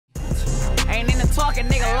a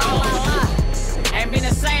nigga la. Ain't been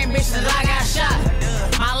the same bitch since I got shot.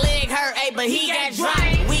 My leg hurt, ayy, but he got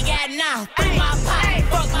dropped. We got now. Through my pipe,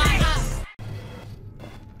 fuck my eye.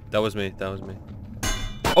 That was me. That was me.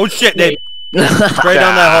 Oh shit, Dave! Straight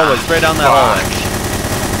down that hallway. Straight down that hallway.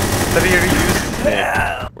 Have you ever used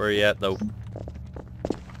it? Where are you at, though?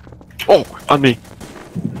 Oh, on me.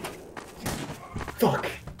 Fuck.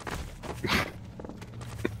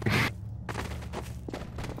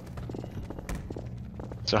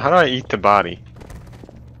 So how do I eat the body?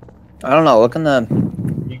 I don't know. Look in the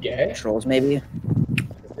You gay? controls, maybe.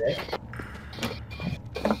 Dick.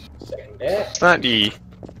 Second dick. It's not E.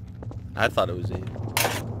 I thought it was E.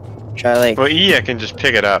 Try like. Well, E, I can just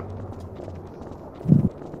pick it up.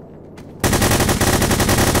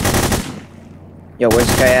 Yo, where's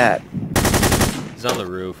this guy at? He's on the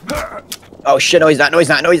roof. Oh shit! No, he's not. No, he's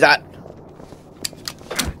not. No, he's not.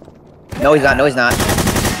 No, he's not. No, he's not.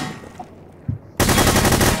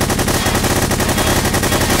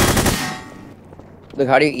 Look,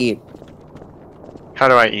 how do you eat? How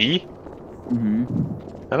do I E?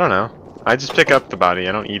 Mm-hmm. I don't know. I just pick up the body.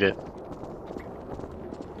 I don't eat it.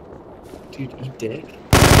 Dude, eat dick.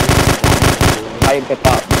 How do you pick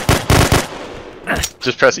up?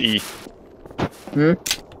 Just press E. Hmm?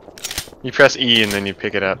 You press E and then you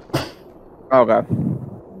pick it up. Okay.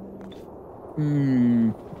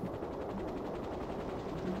 Hmm.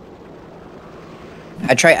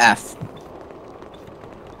 I try F.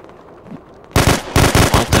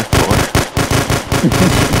 What the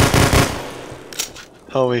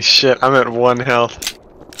for? Holy shit, I'm at 1 health.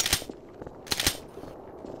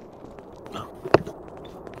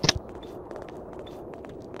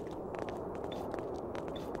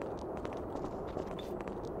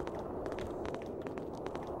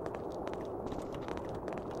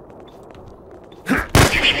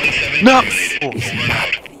 No!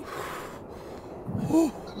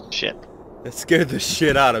 Oh. Shit. That scared the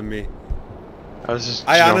shit out of me.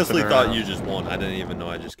 I honestly thought you just won. I didn't even know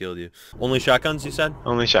I just killed you. Only shotguns, you said?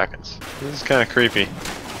 Only shotguns. This is kind of creepy.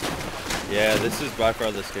 Yeah, this is by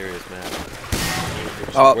far the scariest map.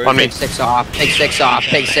 Oh, Where's on me. Take 6 off. Take 6 off.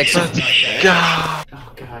 Take 6 off. God.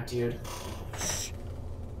 Oh god, dude.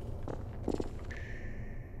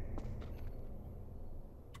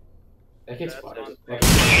 That gets spotted.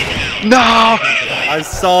 No! I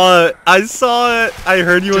saw it. I saw it. I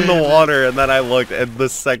heard you in the water, and then I looked, and the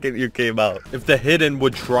second you came out. If the hidden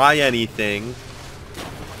would try anything...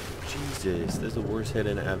 Jesus, this is the worst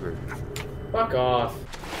hidden ever. Fuck off.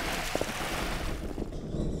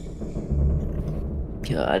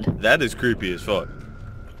 God. That is creepy as fuck.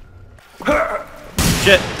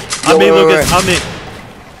 Shit. On me, Lucas. On me.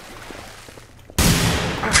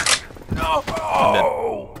 I'm dead.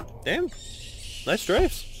 Damn. Nice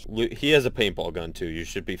stripes. He has a paintball gun too. You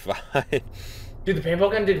should be fine. Dude, the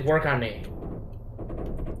paintball gun did work on me.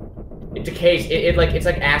 It decays. It's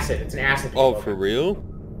like acid. It's an acid. Oh, paintball for gun. real?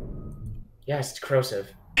 Yes, it's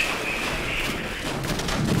corrosive.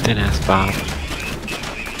 Didn't ask Bob.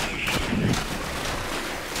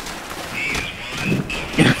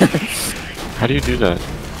 How do you do that?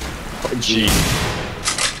 G.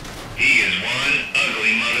 He is one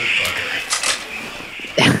ugly motherfucker.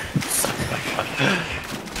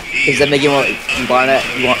 Does that make you want Barnett?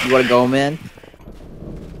 You want to go, man?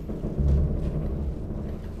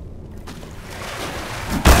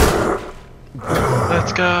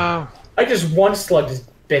 Let's go. I just one slugged his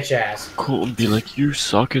bitch ass. Cool and be like, you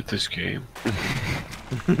suck at this game. He is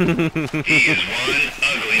one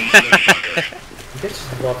ugly motherfucker.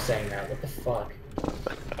 Bitches love saying that. What the fuck?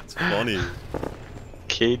 It's funny.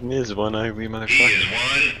 Caden is one ugly He is motherfucker.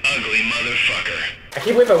 one ugly motherfucker. I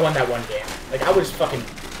can't believe I won that one game. Like, I was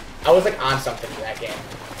like on something for that game.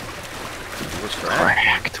 It was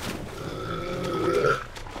cracked.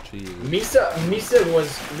 Jeez. Misa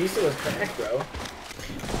was cracked, bro.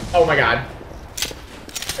 Oh my god.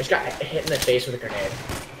 I just got hit in the face with a grenade.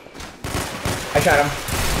 I shot him.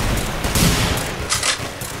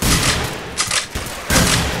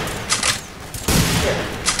 Here.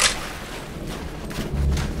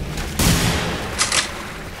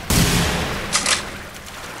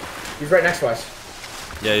 He's right next to us.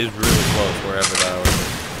 Yeah, he's really close wherever that was.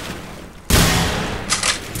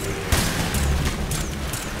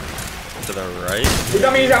 To the right? He's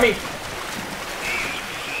on me, he's on me!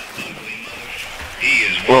 He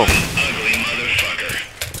is Whoa. one ugly motherfucker.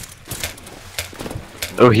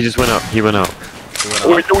 Oh, he just went up. He went up. He went Oh,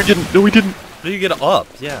 up. wait, no, we didn't. No, we didn't. How do you get up?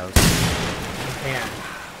 Yeah. Man.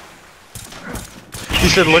 He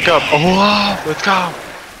said, look up. Oh, wow. Let's go.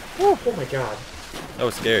 Oh my god. That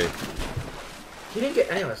was scary. He didn't get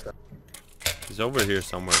any of us though. He's over here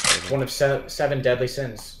somewhere. One of seven deadly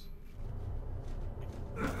sins.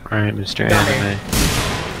 Alright, Mr. Got me. Anime.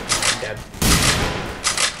 Dead.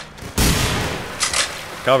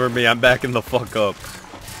 Cover me, I'm backing the fuck up.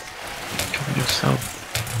 Cover yourself.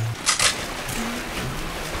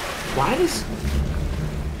 Why does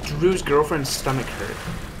Drew's girlfriend's stomach hurt?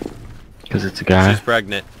 Because it's a guy. She's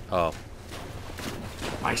pregnant. Oh.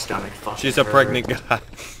 My stomach fucking She's a hurt. pregnant guy.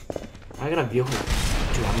 I gotta view her.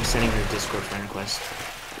 Dude, I'm sending her a Discord friend request.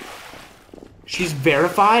 She's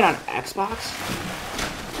verified on Xbox?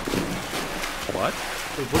 What?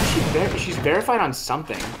 Wait, what is she she's verified on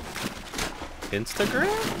something.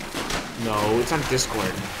 Instagram? No, it's on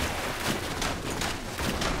Discord.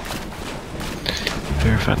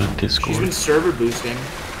 Verified on She's Discord. been server boosting.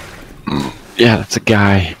 Yeah, that's a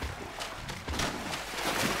guy.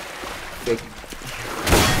 Like,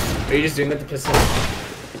 Are you just doing that to piss him off?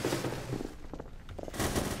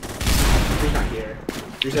 he's not here.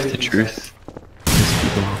 Here's The everything truth. Piss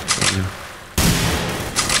people off right now.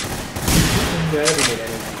 said. That doesn't make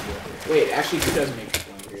anything feel weird. Wait, actually, who does make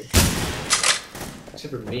people angry?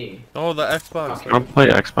 Except for me. Oh, the Xbox. Okay. I'll play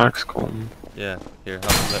Xbox, Colton. Yeah, here, how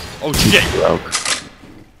about that? Oh shit! Broke.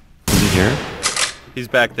 Is he here? He's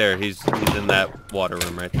back there. He's in that water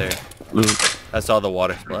room right there. Luke, I saw the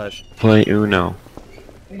water splash. play Uno.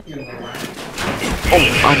 Oh,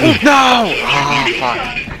 No!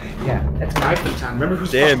 Ah, yeah, that's my free time. Remember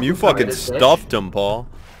who's Damn, you fucking stuffed him, Paul.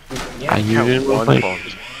 Yeah, You didn't One play.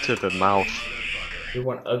 punch to the mouth. you're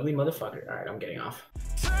one ugly motherfucker. Alright, I'm getting off.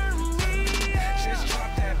 Just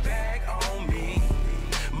drop that bag on me,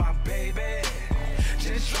 my baby.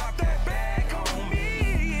 Just drop that